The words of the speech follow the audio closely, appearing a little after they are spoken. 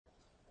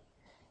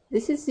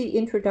This is the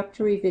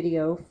introductory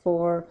video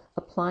for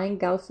applying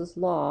Gauss's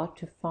law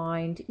to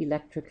find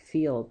electric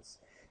fields.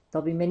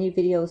 There'll be many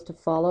videos to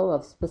follow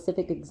of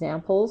specific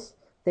examples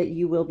that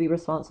you will be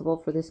responsible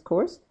for this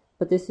course,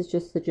 but this is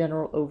just the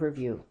general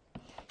overview.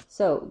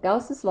 So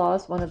Gauss's law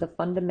is one of the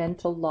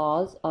fundamental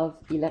laws of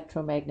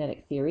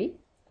electromagnetic theory,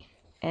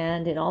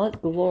 and in all its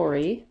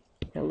glory,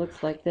 it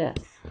looks like this.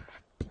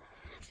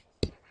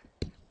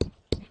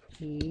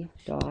 E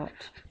dot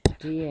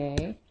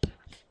dA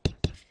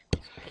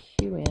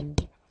Q in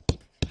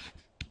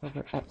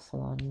over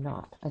epsilon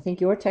naught. I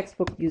think your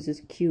textbook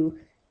uses Q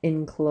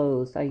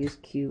enclosed. I use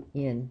Q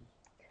in.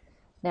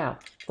 Now,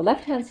 the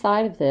left-hand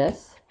side of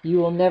this, you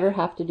will never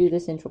have to do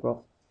this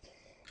integral.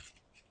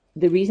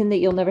 The reason that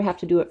you'll never have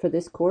to do it for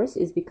this course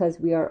is because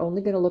we are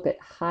only going to look at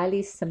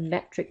highly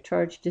symmetric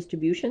charge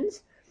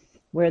distributions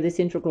where this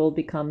integral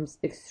becomes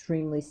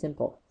extremely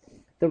simple.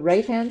 The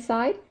right-hand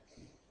side,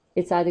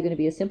 it's either going to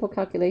be a simple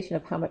calculation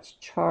of how much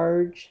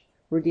charge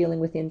we're dealing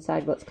with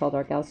inside what's called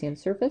our Gaussian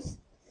surface,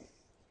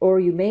 or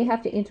you may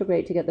have to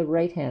integrate to get the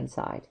right-hand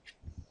side.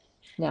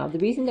 Now, the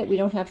reason that we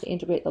don't have to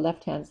integrate the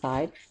left-hand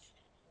side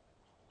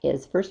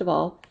is, first of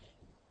all,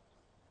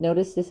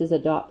 notice this is a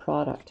dot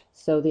product.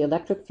 So the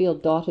electric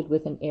field dotted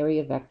with an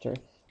area vector.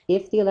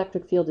 If the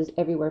electric field is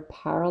everywhere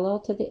parallel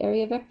to the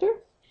area vector,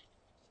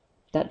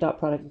 that dot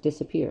product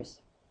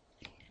disappears.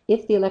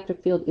 If the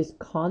electric field is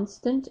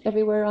constant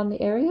everywhere on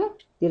the area,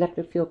 the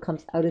electric field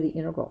comes out of the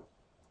integral.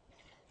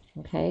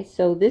 Okay,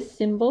 so this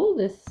symbol,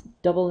 this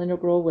double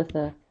integral with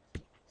a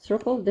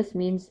circle, this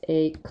means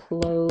a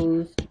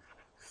closed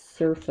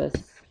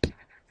surface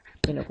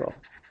integral,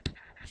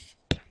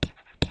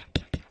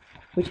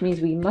 which means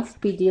we must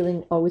be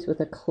dealing always with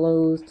a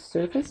closed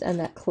surface, and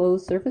that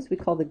closed surface we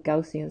call the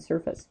Gaussian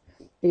surface.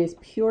 It is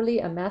purely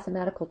a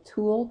mathematical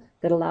tool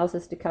that allows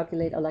us to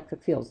calculate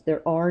electric fields.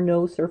 There are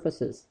no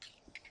surfaces.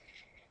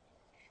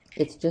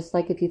 It's just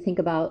like if you think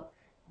about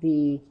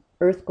the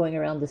Earth going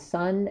around the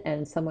sun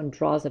and someone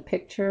draws a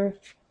picture,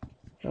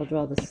 they'll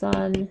draw the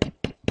sun,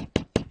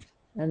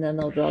 and then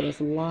they'll draw this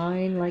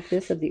line like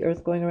this of the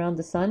Earth going around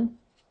the sun.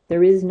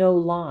 There is no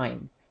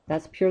line.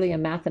 That's purely a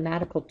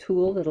mathematical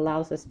tool that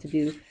allows us to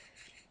do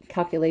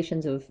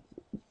calculations of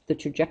the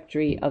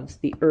trajectory of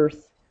the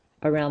Earth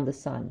around the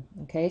sun.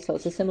 Okay, so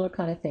it's a similar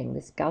kind of thing.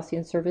 This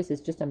Gaussian surface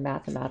is just a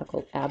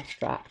mathematical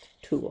abstract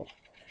tool.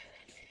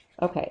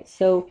 Okay,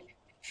 so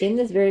in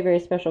this very,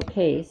 very special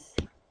case,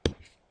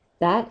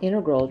 that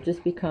integral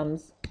just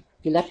becomes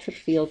electric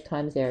field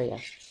times area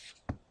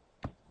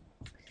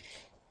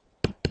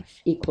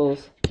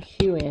equals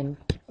Q in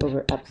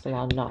over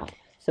epsilon naught.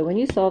 So when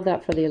you solve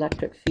that for the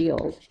electric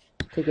field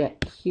to get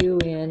Q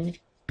in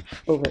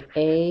over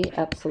A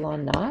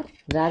epsilon naught,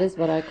 that is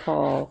what I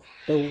call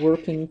the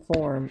working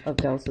form of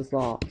Gauss's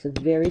law. It's a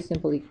very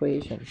simple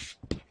equation,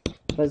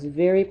 but it's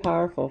very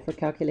powerful for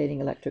calculating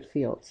electric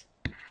fields.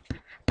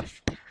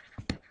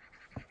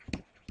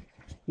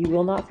 You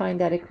will not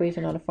find that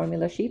equation on a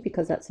formula sheet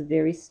because that's a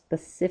very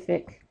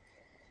specific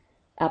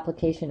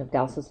application of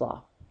Gauss's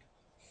law.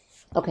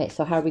 Okay,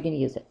 so how are we going to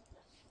use it?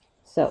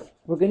 So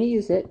we're going to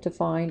use it to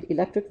find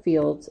electric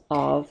fields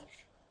of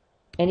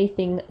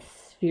anything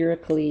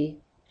spherically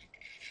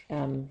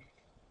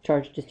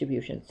charged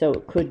distribution. So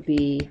it could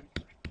be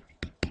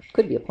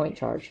a point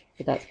charge,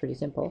 but that's pretty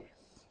simple.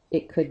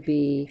 It could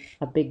be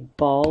a big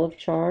ball of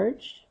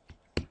charge,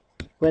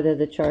 whether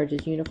the charge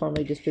is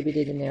uniformly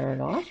distributed in there or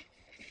not.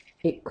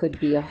 It could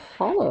be a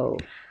hollow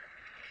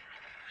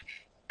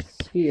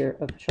sphere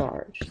of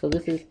charge. So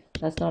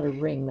that's not a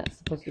ring, that's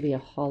supposed to be a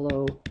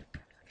hollow,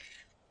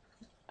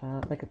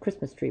 like a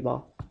Christmas tree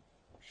ball.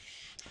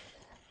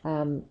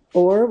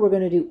 Or we're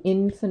going to do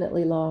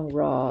infinitely long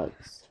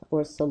rods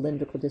or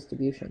cylindrical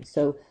distributions.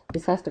 So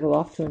this has to go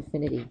off to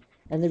infinity.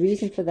 And the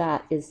reason for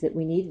that is that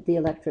we need the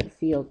electric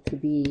field to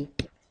be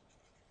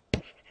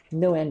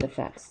no end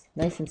effects,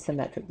 nice and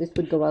symmetric. This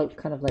would go out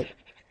kind of like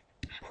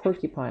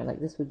porcupine, like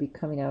this would be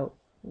coming out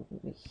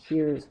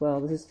here as well.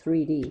 This is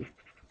 3D.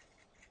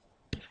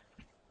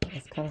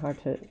 It's kind of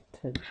hard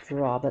to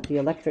draw, but the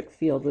electric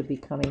field would be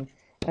coming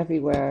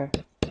everywhere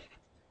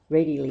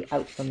radially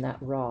out from that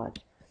rod.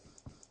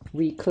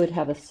 We could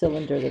have a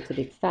cylinder that's a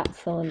big fat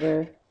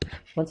cylinder,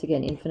 once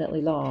again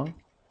infinitely long,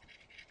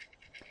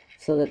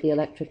 so that the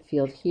electric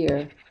field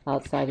here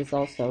outside is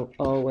also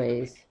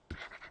always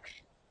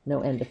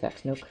no end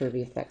effects, no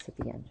curvy effects at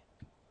the end.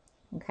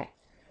 Okay,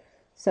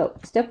 so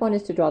step one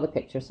is to draw the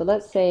picture. So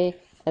let's say,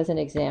 as an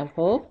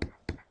example,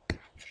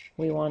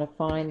 we want to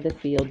find the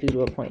field due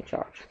to a point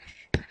charge.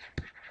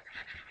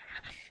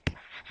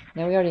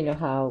 Now we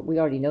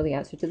already know the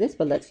answer to this,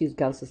 but let's use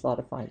Gauss's law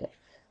to find it.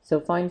 So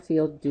find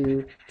field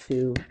due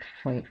to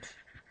point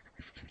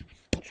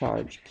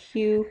charge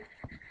Q,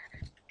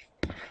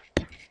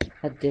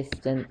 a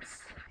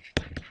distance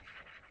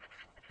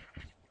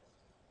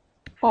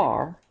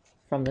R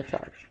from the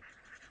charge.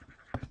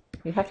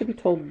 You have to be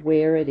told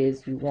where it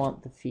is you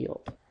want the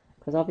field,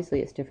 because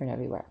obviously it's different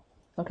everywhere.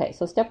 Okay,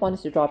 so step one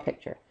is to draw a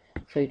picture.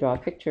 So you draw a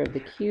picture of the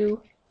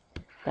Q.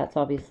 That's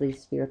obviously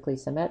spherically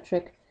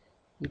symmetric.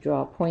 You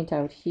draw a point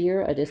out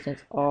here, a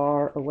distance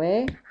r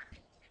away,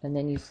 and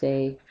then you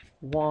say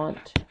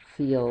want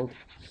field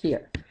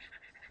here.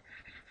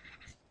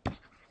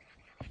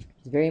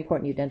 It's very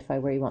important you identify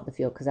where you want the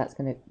field because that's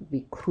going to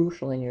be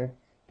crucial in your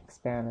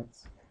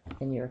experiments,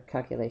 in your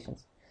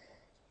calculations.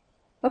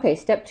 Okay,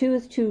 step 2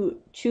 is to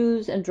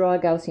choose and draw a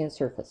Gaussian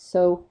surface.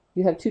 So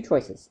you have two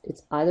choices.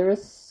 It's either a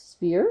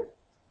sphere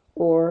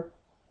or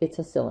it's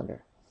a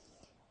cylinder.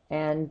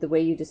 And the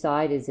way you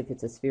decide is if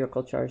it's a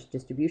spherical charge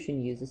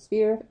distribution, you use a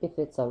sphere. If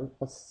it's a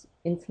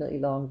infinitely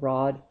long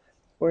rod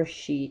or a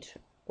sheet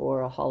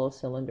or a hollow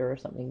cylinder or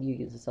something, you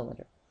use a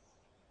cylinder.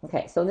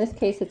 Okay, so in this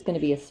case, it's going to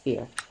be a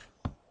sphere.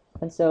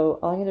 And so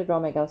I'm going to draw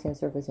my Gaussian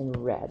surface in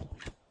red.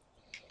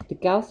 The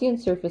Gaussian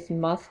surface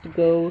must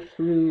go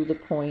through the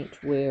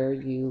point where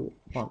you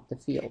want the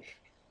field.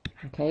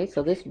 Okay,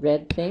 so this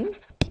red thing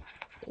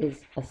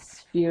is a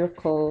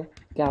spherical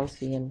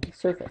Gaussian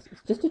surface.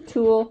 It's just a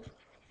tool.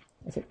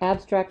 It's an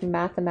abstract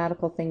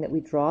mathematical thing that we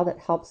draw that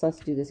helps us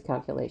do this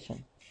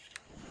calculation.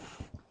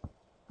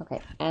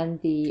 Okay,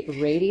 and the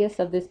radius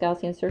of this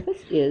Gaussian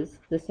surface is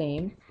the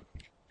same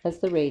as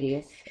the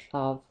radius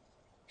of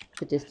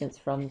the distance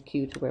from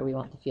Q to where we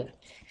want the field.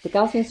 The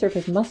Gaussian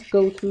surface must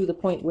go through the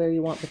point where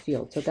you want the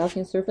field. So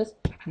Gaussian surface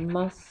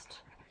must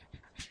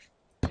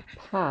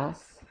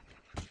pass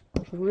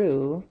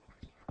through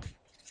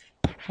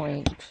the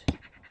point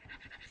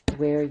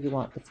where you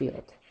want the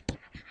field.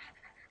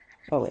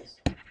 Always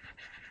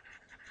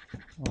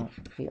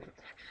want the field.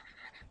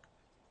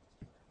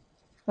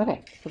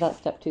 Okay, so that's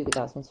step 2, the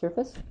Gaussian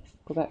surface.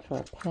 Go back to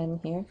our pen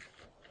here.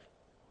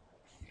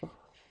 Oh,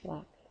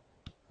 black.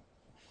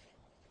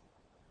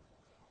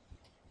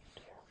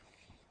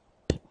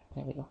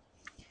 There we go.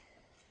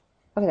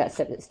 Okay, that's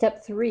step.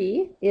 Step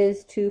 3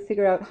 is to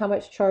figure out how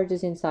much charge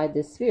is inside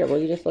this sphere. Well,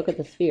 you just look at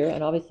the sphere,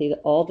 and obviously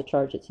all the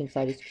charge that's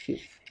inside is Q.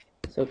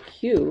 So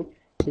Q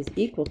is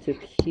equal to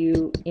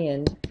Q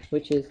in,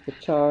 which is the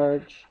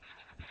charge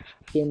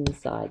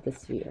inside the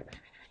sphere.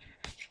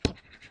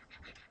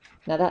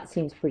 Now that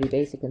seems pretty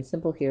basic and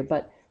simple here,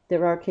 but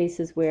there are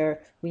cases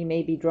where we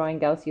may be drawing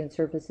Gaussian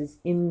surfaces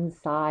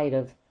inside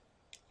of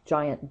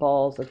giant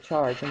balls of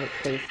charge, in which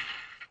case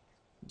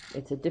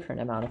it's a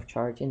different amount of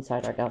charge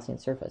inside our Gaussian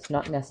surface,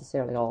 not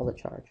necessarily all the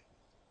charge.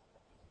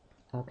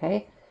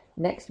 Okay,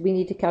 next we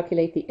need to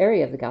calculate the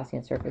area of the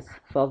Gaussian surface.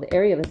 Well, the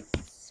area of a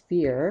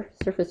sphere,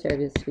 surface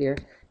area of a sphere,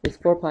 is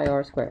 4 pi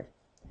r squared.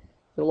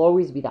 It will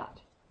always be that,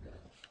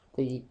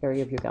 the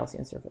area of your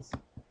Gaussian surface.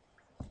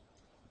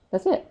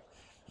 That's it.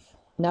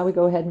 Now we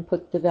go ahead and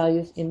put the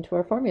values into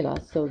our formula.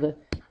 So the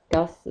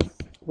Gauss's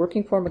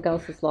working form of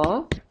Gauss's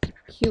law,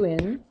 Q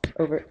in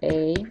over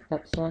A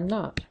epsilon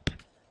naught.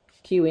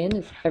 Q in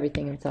is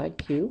everything inside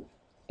Q.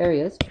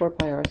 Area is 4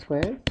 pi r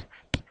squared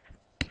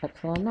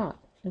epsilon naught.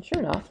 And sure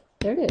enough,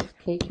 there it is,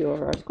 KQ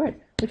over r squared,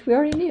 which we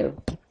already knew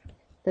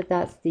that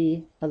that's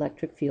the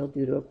electric field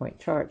due to a point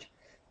charge.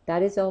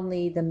 That is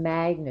only the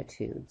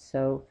magnitude.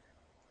 So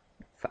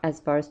as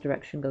far as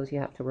direction goes, you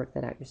have to work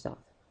that out yourself.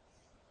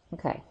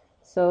 Okay,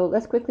 so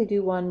let's quickly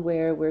do one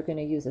where we're going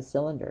to use a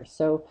cylinder.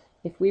 So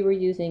if we were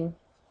using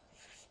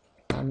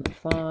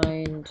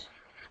find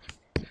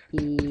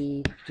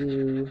E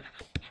due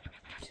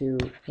to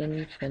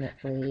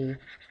infinitely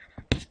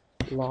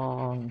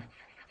long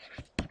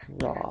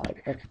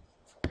rod of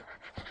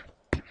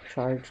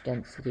charge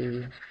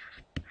density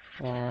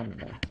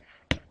lambda.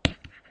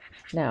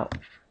 Now,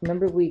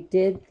 remember we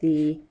did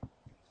the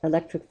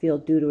electric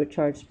field due to a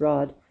charged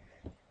rod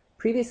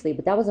previously,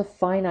 but that was a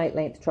finite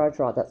length charge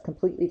rod. That's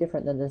completely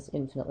different than this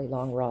infinitely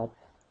long rod.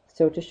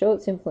 So to show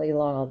it's infinitely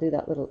long, I'll do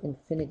that little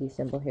infinity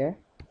symbol here.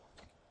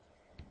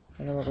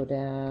 And then we'll go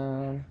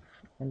down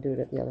and do it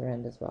at the other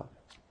end as well.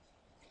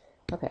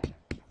 Okay.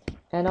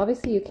 And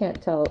obviously you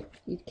can't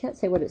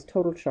say what its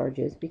total charge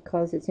is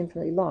because it's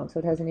infinitely long, so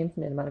it has an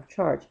infinite amount of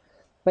charge.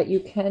 But you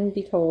can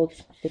be told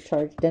the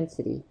charge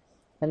density,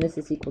 and this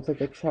is equal to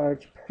the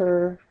charge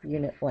per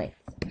unit length.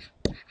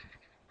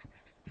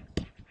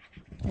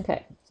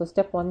 Okay, so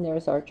step 1,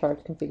 there's our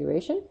charge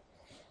configuration.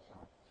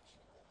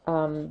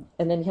 And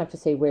then you have to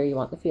say where you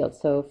want the field.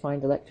 So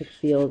find electric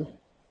field,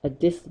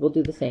 we'll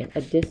do the same,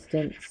 a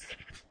distance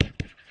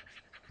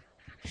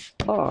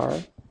r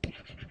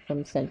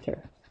from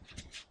center.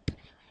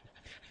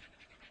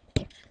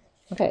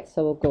 Okay,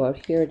 so we'll go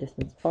out here,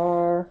 distance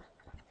r,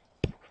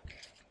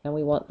 and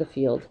we want the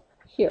field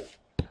here.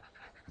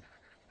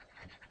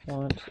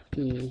 Want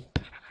E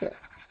here.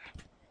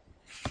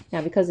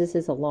 Now, because this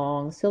is a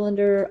long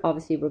cylinder,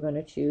 obviously we're going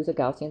to choose a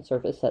Gaussian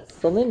surface that's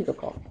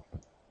cylindrical.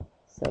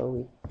 So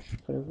we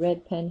put a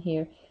red pen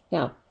here.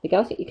 Now, the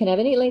Gaussian, you can have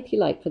any length you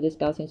like for this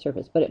Gaussian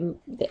surface, but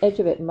the edge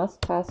of it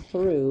must pass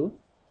through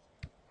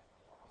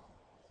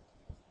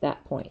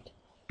that point.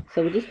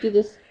 So we just do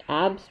this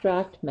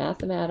abstract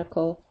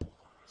mathematical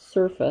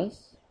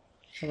surface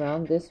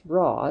around this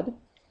rod,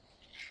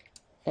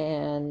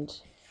 and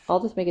I'll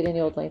just make it any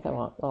old length I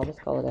want. I'll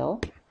just call it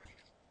L.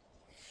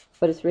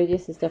 But its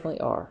radius is definitely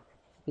R,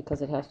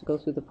 because it has to go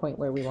through the point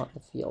where we want the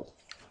field.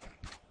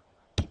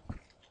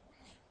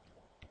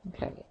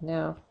 Okay,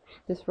 now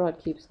this rod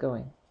keeps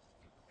going.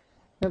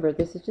 Remember,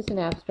 this is just an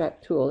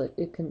abstract tool.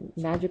 It can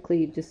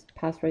magically just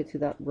pass right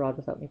through that rod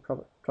without any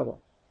trouble.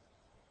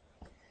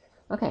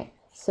 Okay,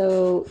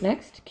 so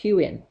next, Q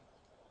in.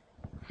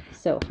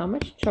 So how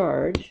much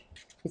charge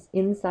is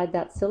inside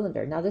that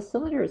cylinder? Now this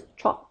cylinder has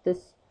chopped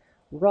this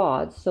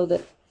rod so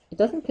that it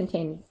doesn't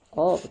contain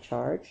all the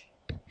charge.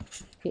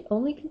 It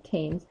only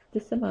contains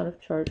this amount of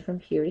charge from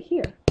here to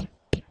here.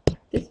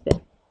 This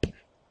bit.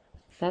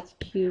 That's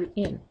Q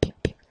in.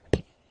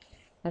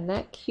 And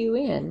that Q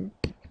in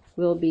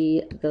will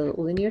be the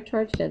linear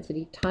charge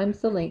density times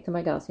the length of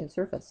my Gaussian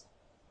surface.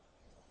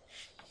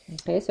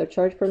 Okay, so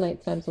charge per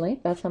length times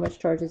length, that's how much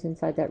charge is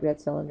inside that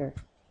red cylinder.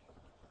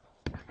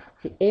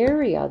 The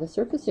area, the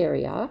surface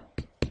area,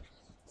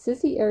 this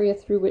is the area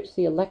through which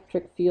the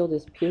electric field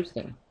is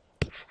piercing.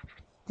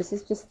 This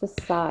is just the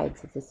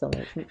sides of the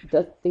cylinder.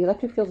 The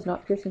electric field is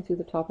not piercing through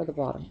the top or the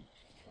bottom.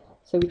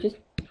 So we just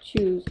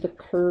choose the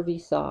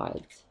curvy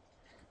sides.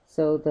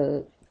 So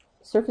the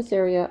surface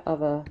area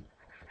of a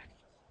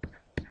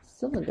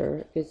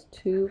cylinder is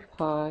 2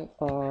 pi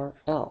r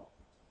L.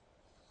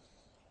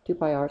 2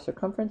 pi r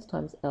circumference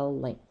times L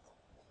length.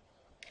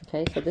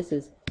 Okay, so this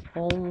is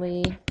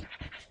only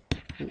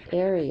the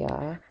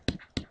area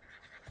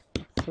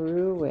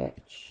through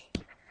which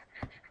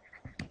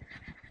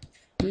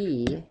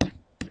E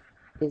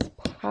is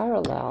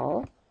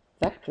parallel,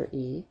 vector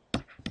E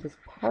is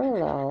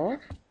parallel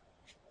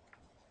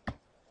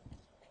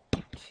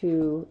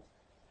to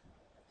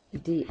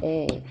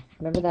dA.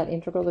 Remember that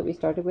integral that we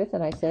started with,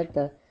 and I said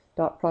the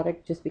dot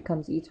product just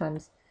becomes E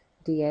times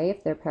dA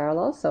if they're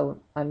parallel, so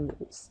I'm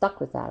stuck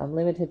with that. I'm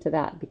limited to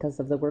that because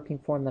of the working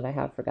form that I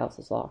have for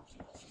Gauss's law.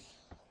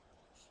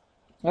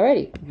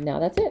 Alrighty, now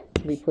that's it.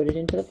 We put it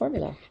into the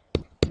formula.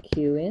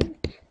 Q in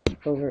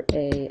over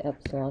A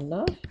epsilon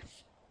naught,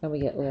 and we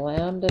get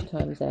lambda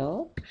times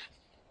L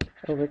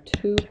over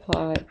 2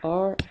 pi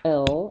r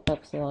L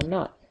epsilon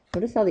naught.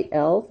 Notice how the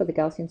L for the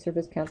Gaussian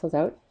surface cancels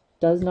out.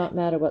 Does not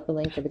matter what the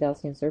length of the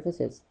Gaussian surface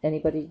is.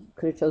 Anybody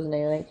could have chosen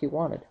any length you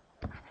wanted.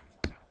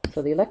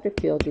 So the electric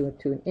field due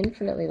to an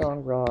infinitely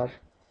long rod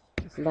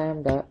is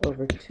lambda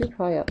over 2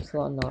 pi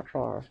epsilon naught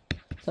r.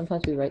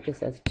 Sometimes we write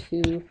this as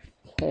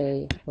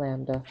 2k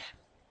lambda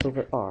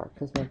over r,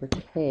 because remember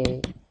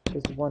k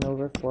is 1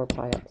 over 4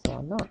 pi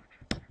epsilon naught.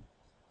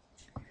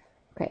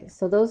 Okay,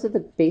 so those are the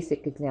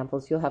basic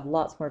examples. You'll have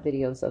lots more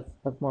videos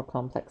of more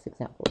complex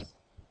examples.